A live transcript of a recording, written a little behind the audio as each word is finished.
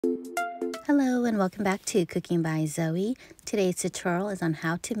Hello and welcome back to Cooking by Zoe. Today's tutorial is on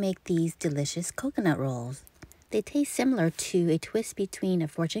how to make these delicious coconut rolls. They taste similar to a twist between a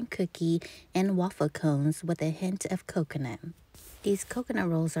fortune cookie and waffle cones with a hint of coconut. These coconut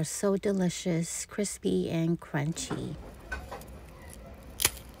rolls are so delicious, crispy and crunchy.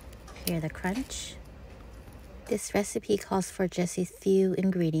 Hear the crunch? This recipe calls for just a few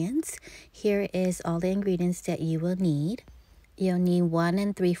ingredients. Here is all the ingredients that you will need. You'll need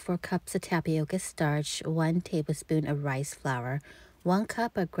 1 3/4 cups of tapioca starch, 1 tablespoon of rice flour, 1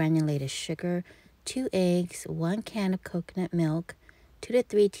 cup of granulated sugar, 2 eggs, 1 can of coconut milk, 2 to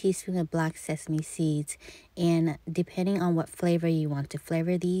 3 teaspoons of black sesame seeds, and depending on what flavor you want to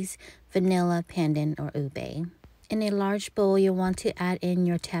flavor these, vanilla, pandan, or ube. In a large bowl, you'll want to add in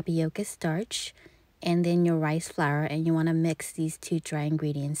your tapioca starch and then your rice flour, and you want to mix these two dry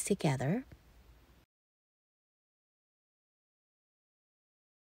ingredients together.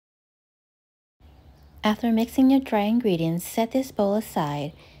 After mixing your dry ingredients, set this bowl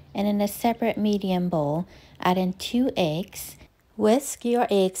aside, and in a separate medium bowl, add in 2 eggs. Whisk your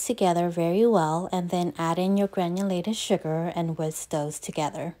eggs together very well, and then add in your granulated sugar and whisk those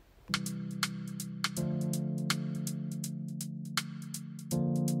together.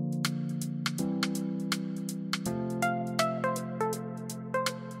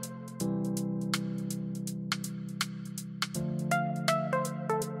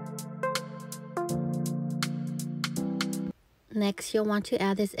 Next, you'll want to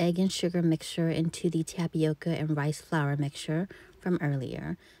add this egg and sugar mixture into the tapioca and rice flour mixture from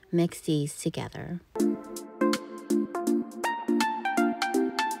earlier. Mix these together.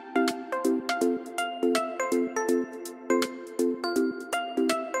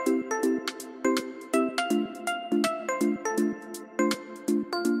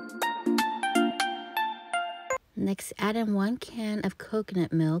 Next, add in 1 can of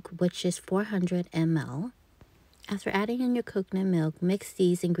coconut milk, which is 400 ml. After adding in your coconut milk, mix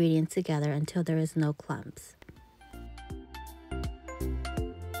these ingredients together until there is no clumps.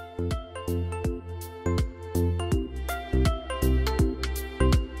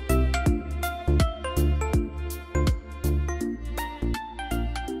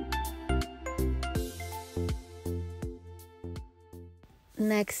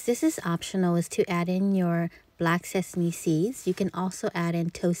 Next, this is optional, is to add in your black sesame seeds. You can also add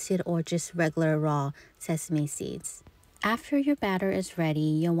in toasted or just regular raw sesame seeds. After your batter is ready,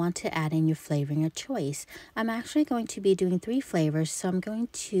 you'll want to add in your flavoring of choice. I'm actually going to be doing 3 flavors, so I'm going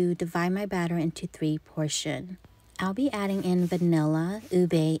to divide my batter into 3 portions. I'll be adding in vanilla,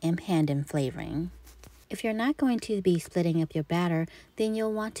 ube, and pandan flavoring. If you're not going to be splitting up your batter, then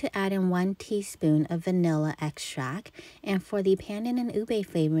you'll want to add in 1 teaspoon of vanilla extract. And for the pandan and ube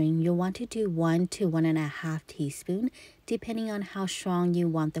flavoring, you'll want to do 1 to 1.5 teaspoons, depending on how strong you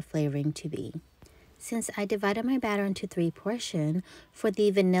want the flavoring to be. Since I divided my batter into 3 portions, for the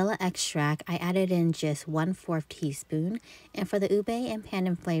vanilla extract, I added in just 1/4 teaspoon. And for the ube and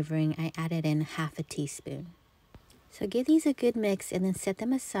pandan flavoring, I added in 1/2 teaspoon. So give these a good mix and then set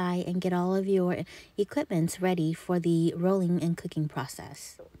them aside and get all of your equipments ready for the rolling and cooking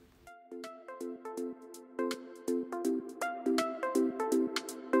process.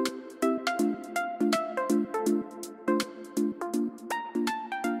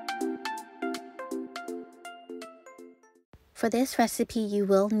 For this recipe, you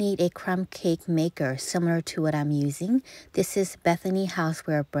will need a crumb cake maker similar to what I'm using. This is Bethany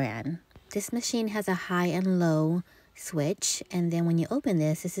Houseware brand. This machine has a high and low switch, and then when you open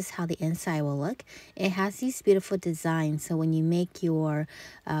this is how the inside will look. It has these beautiful designs, so when you make your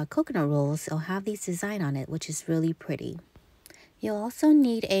coconut rolls, it'll have these design on it, which is really pretty. You'll also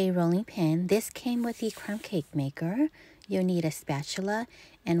need a rolling pin. This came with the crumb cake maker. You'll need a spatula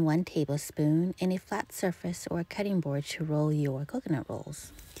and 1 tablespoon and a flat surface or a cutting board to roll your coconut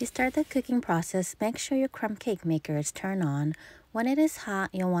rolls. To start the cooking process, make sure your crumb cake maker is turned on. When it is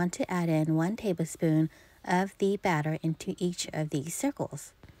hot, you'll want to add in 1 tablespoon of the batter into each of these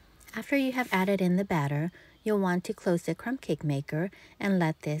circles. After you have added in the batter, you'll want to close the crumb cake maker and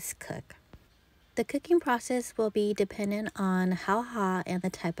let this cook. The cooking process will be dependent on how hot and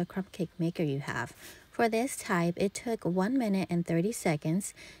the type of crumb cake maker you have. For this type, it took 1 minute and 30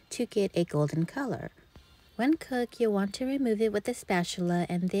 seconds to get a golden color. When cooked, you'll want to remove it with a spatula,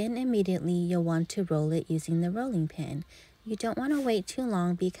 and then immediately you'll want to roll it using the rolling pin. You don't want to wait too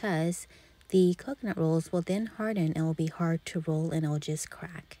long because the coconut rolls will then harden and will be hard to roll and it'll just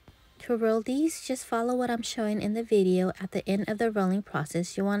crack. To roll these, just follow what I'm showing in the video. At the end of the rolling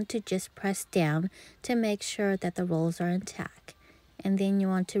process, you want to just press down to make sure that the rolls are intact. And then you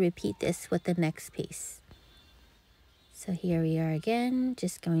want to repeat this with the next piece. So here we are again,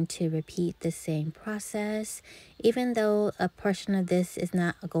 just going to repeat the same process. Even though a portion of this is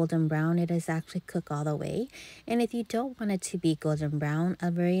not a golden brown, it is actually cooked all the way. And if you don't want it to be golden brown,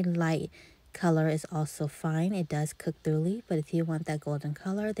 a very light color is also fine. It does cook thoroughly, but if you want that golden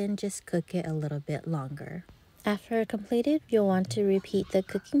color, then just cook it a little bit longer. After completed, you'll want to repeat the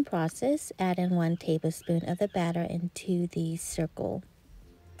cooking process. Add in 1 tablespoon of the batter into the circle.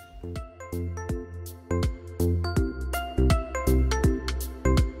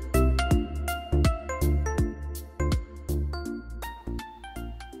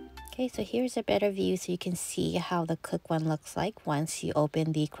 Okay, so here's a better view so you can see how the cooked one looks like once you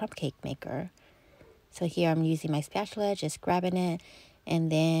open the crumb cake maker. So here I'm using my spatula, just grabbing it,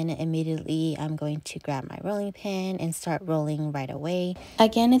 and then immediately I'm going to grab my rolling pin and start rolling right away.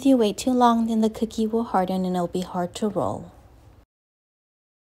 Again, if you wait too long, then the cookie will harden and it'll be hard to roll.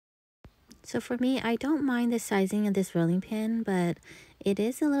 So for me, I don't mind the sizing of this rolling pin, but it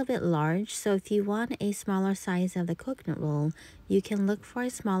is a little bit large. So if you want a smaller size of the coconut roll, you can look for a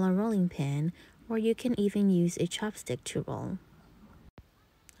smaller rolling pin, or you can even use a chopstick to roll.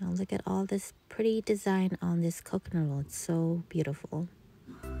 Now look at all this pretty design on this coconut roll. It's so beautiful.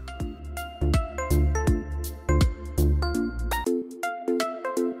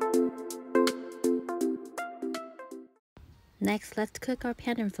 Next, let's cook our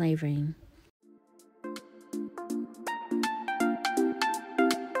pandan flavoring.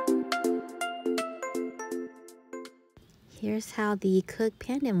 Here's how the cooked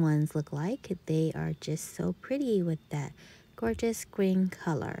pandan ones look like. They are just so pretty with that gorgeous green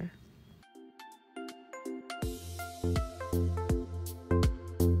color.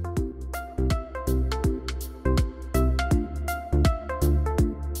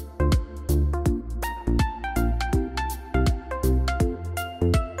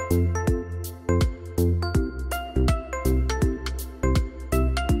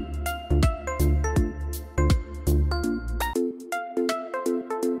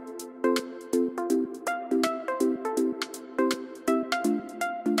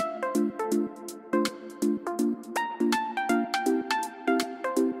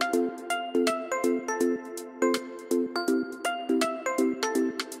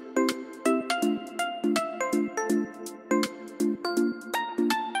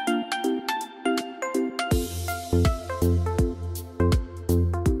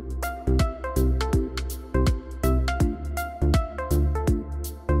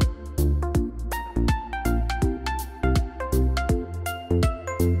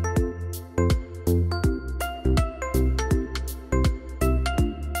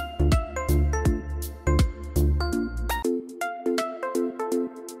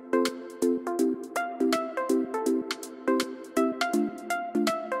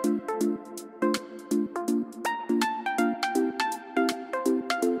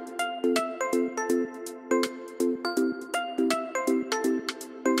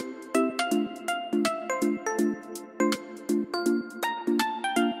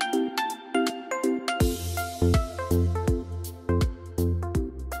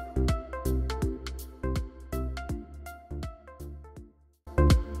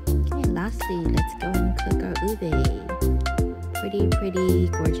 Lastly, let's go and cook our ube. Pretty,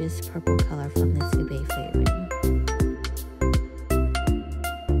 gorgeous purple color from this ube flavoring.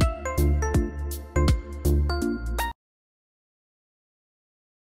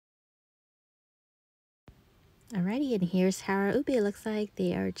 Alrighty, and here's how our ube looks like.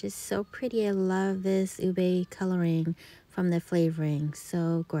 They are just so pretty. I love this ube coloring from the flavoring.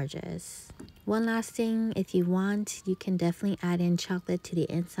 So gorgeous. One last thing, if you want, you can definitely add in chocolate to the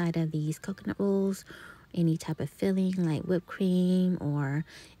inside of these coconut rolls. Any type of filling like whipped cream or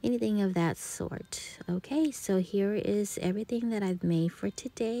anything of that sort. Okay, so here is everything that I've made for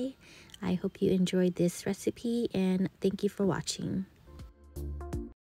today. I hope you enjoyed this recipe and thank you for watching.